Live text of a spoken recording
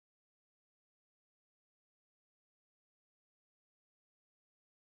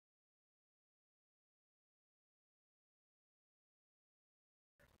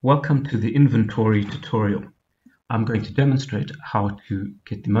Welcome to the inventory tutorial. I'm going to demonstrate how to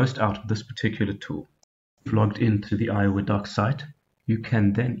get the most out of this particular tool. If logged into the IowaDocs site, you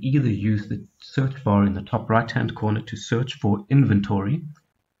can then either use the search bar in the top right-hand corner to search for inventory,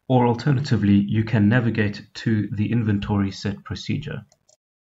 or alternatively, you can navigate to the inventory set procedure.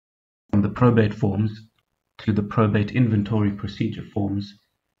 From the probate forms to the probate inventory procedure forms,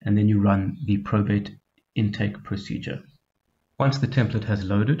 and then you run the probate intake procedure. Once the template has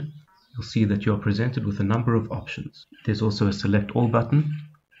loaded, you'll see that you're presented with a number of options. There's also a select all button,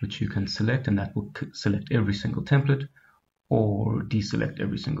 which you can select, and that will select every single template or deselect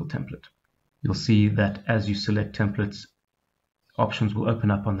every single template. You'll see that as you select templates, options will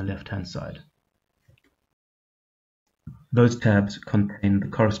open up on the left-hand side. Those tabs contain the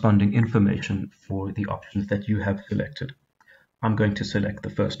corresponding information for the options that you have selected. I'm going to select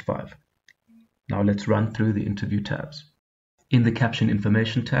the first 5. Now let's run through the interview tabs. In the Caption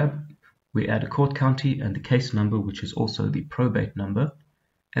Information tab, we add a court county and the case number, which is also the probate number,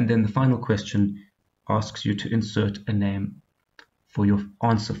 and then the final question asks you to insert a name for your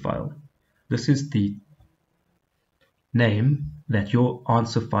answer file. This is the name that your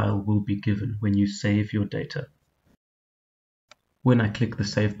answer file will be given when you save your data. When I click the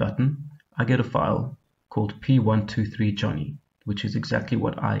Save button, I get a file called P123Johnny, which is exactly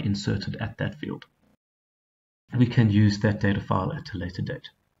what I inserted at that field. We can use that data file at a later date.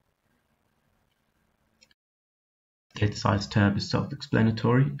 The Date Size tab is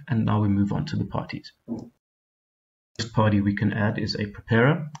self-explanatory, and now we move on to the parties. The first party we can add is a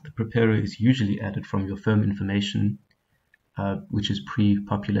preparer. The preparer is usually added from your firm information, which is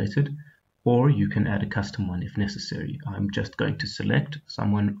pre-populated, or you can add a custom one if necessary. I'm just going to select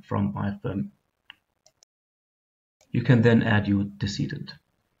someone from my firm. You can then add your decedent.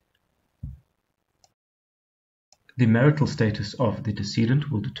 The marital status of the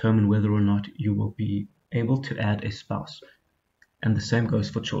decedent will determine whether or not you will be able to add a spouse. And the same goes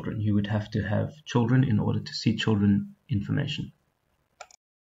for children. You would have to have children in order to see children information.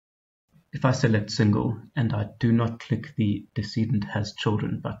 If I select single and I do not click the decedent has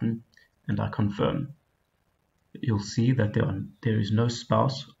children button and I confirm, you'll see that there is no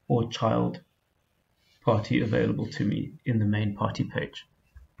spouse or child party available to me in the main party page.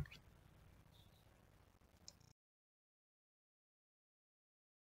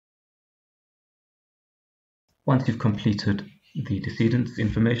 Once you've completed the decedent's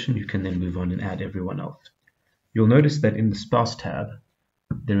information, you can then move on and add everyone else. You'll notice that in the spouse tab,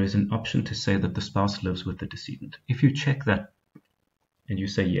 there is an option to say that the spouse lives with the decedent. If you check that and you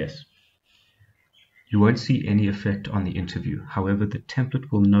say yes, you won't see any effect on the interview. However, the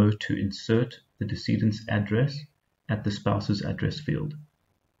template will know to insert the decedent's address at the spouse's address field.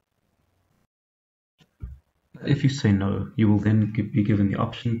 If you say no, you will then be given the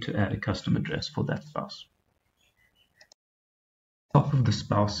option to add a custom address for that spouse. Top of the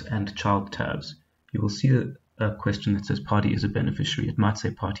spouse and child tabs, you will see a question that says party is a beneficiary. It might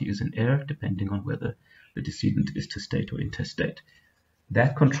say party is an heir, depending on whether the decedent is testate or intestate.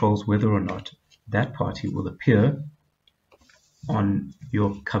 That controls whether or not that party will appear on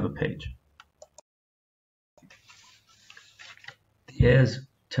your cover page. The heirs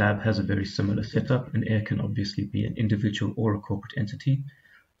tab has a very similar setup. An heir can obviously be an individual or a corporate entity.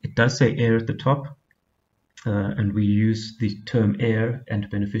 It does say heir at the top. And we use the term heir and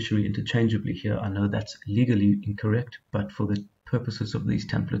beneficiary interchangeably here. I know that's legally incorrect, but for the purposes of these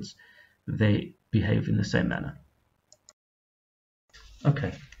templates, they behave in the same manner.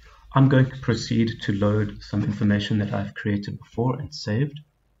 Okay, I'm going to proceed to load some information that I've created before and saved.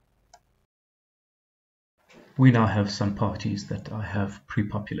 We now have some parties that I have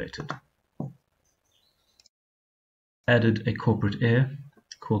pre-populated. Added a corporate heir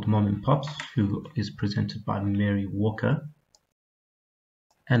called Mom and Pops, who is presented by Mary Walker,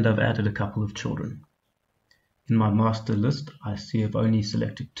 and I've added a couple of children. In my master list, I see I've only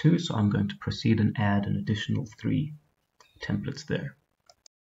selected 2, so I'm going to proceed and add an additional 3 templates there.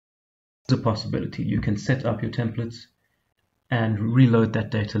 There's a possibility you can set up your templates and reload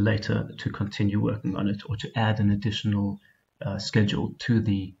that data later to continue working on it, or to add an additional schedule to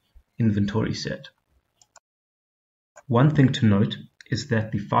the inventory set. One thing to note is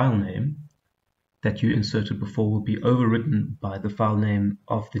that the file name that you inserted before will be overridden by the file name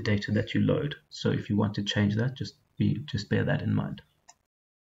of the data that you load. So if you want to change that, just bear that in mind.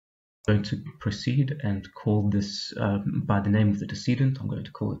 I'm going to proceed and call this by the name of the decedent. I'm going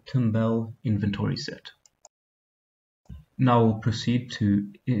to call it Tim Bell Inventory Set. Now we'll proceed to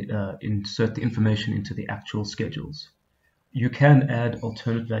insert the information into the actual schedules. You can add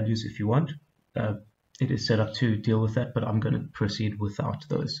alternate values if you want. it is set up to deal with that, but I'm going to proceed without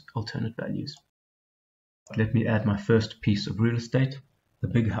those alternate values. Let me add my first piece of real estate, the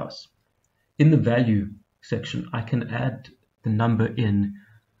big house. In the value section, I can add the number in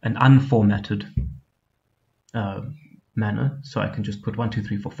an unformatted manner. So I can just put 1, 2,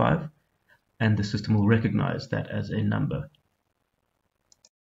 3, 4, 5, and the system will recognize that as a number.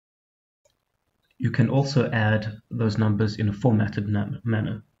 You can also add those numbers in a formatted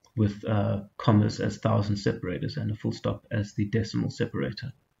manner with commas as thousand separators and a full stop as the decimal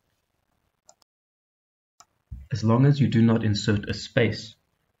separator. As long as you do not insert a space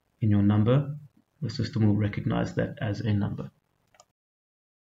in your number, the system will recognize that as a number.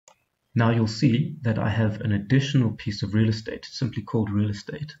 Now you'll see that I have an additional piece of real estate, simply called real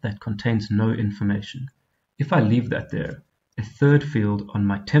estate, that contains no information. If I leave that there, a third field on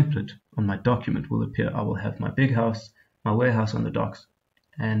my template, on my document, will appear. I will have my big house, my warehouse on the docks,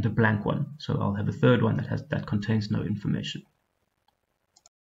 and a blank one. So I'll have a third one that contains no information.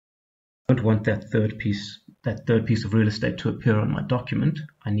 I don't want that third piece of real estate to appear on my document.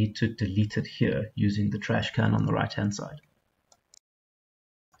 I need to delete it here using the trash can on the right hand side.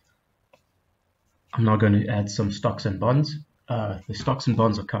 I'm now going to add some stocks and bonds. The stocks and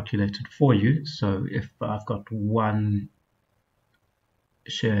bonds are calculated for you. So if I've got one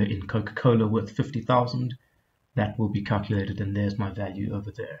share in Coca-Cola worth 50,000, that will be calculated, and there's my value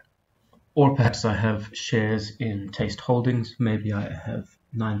over there. Or perhaps I have shares in Taste Holdings. Maybe I have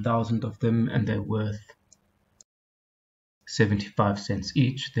 9,000 of them and they're worth 75 cents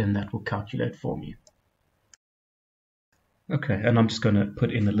each. Then that will calculate for me. Okay, and I'm just going to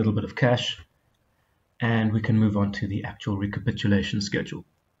put in a little bit of cash, and we can move on to the actual recapitulation schedule.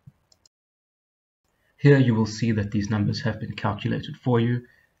 Here you will see that these numbers have been calculated for you.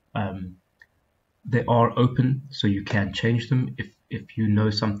 They are open, so you can change them. If you know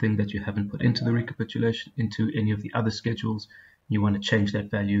something that you haven't put into the recapitulation, into any of the other schedules, you want to change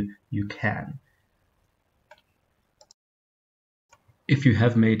that value, you can. If you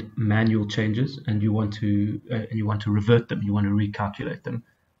have made manual changes and you want to revert them, you want to recalculate them,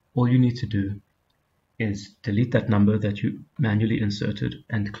 all you need to do is delete that number that you manually inserted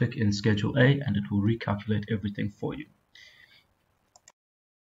and click in Schedule A, and it will recalculate everything for you.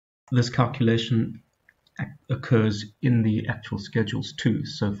 This calculation occurs in the actual schedules too.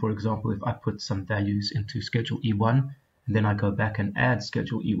 So for example, if I put some values into Schedule E1 and then I go back and add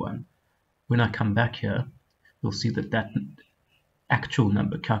Schedule E1, when I come back here, you'll see that that actual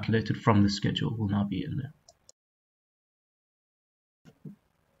number calculated from the schedule will now be in there.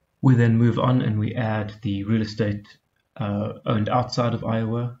 We then move on and we add the real estate owned outside of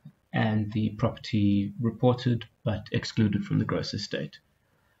Iowa and the property reported but excluded from the gross estate.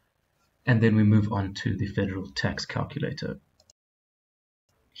 And then we move on to the federal tax calculator.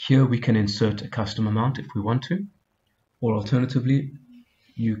 Here we can insert a custom amount if we want to, or alternatively,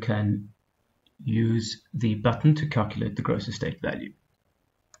 you can use the button to calculate the gross estate value.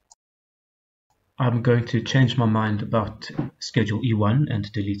 I'm going to change my mind about Schedule E1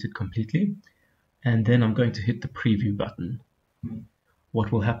 and delete it completely, and then I'm going to hit the preview button.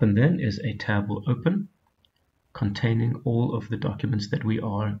 What will happen then is a tab will open containing all of the documents that we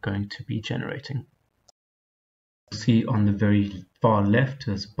are going to be generating. You'll see on the very far left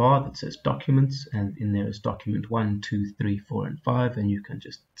there's a bar that says Documents, and in there is document 1, 2, 3, 4, and 5, and you can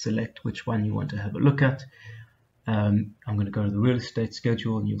just select which one you want to have a look at. I'm going to go to the real estate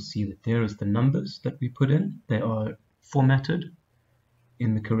schedule, and you'll see that there is the numbers that we put in. They are formatted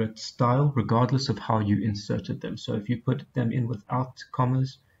in the correct style regardless of how you inserted them. So if you put them in without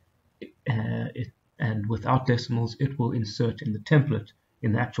commas and without decimals, it will insert in the template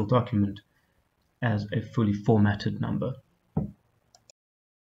in the actual document as a fully formatted number,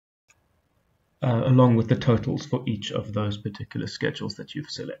 along with the totals for each of those particular schedules that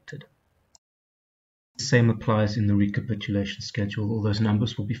you've selected. The same applies in the recapitulation schedule. All those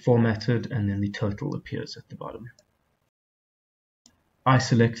numbers will be formatted and then the total appears at the bottom. I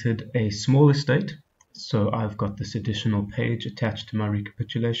selected a small estate, so I've got this additional page attached to my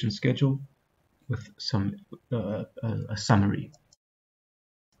recapitulation schedule with a summary.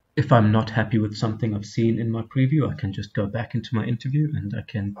 If I'm not happy with something I've seen in my preview, I can just go back into my interview and I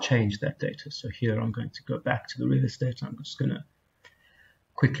can change that data. So here I'm going to go back to the real estate. I'm just going to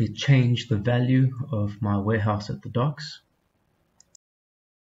quickly change the value of my warehouse at the docks.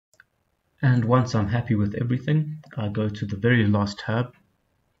 And once I'm happy with everything, I go to the very last tab,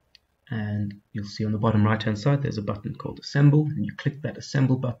 and you'll see on the bottom right hand side there's a button called Assemble, and you click that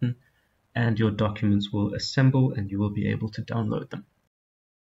Assemble button and your documents will assemble and you will be able to download them.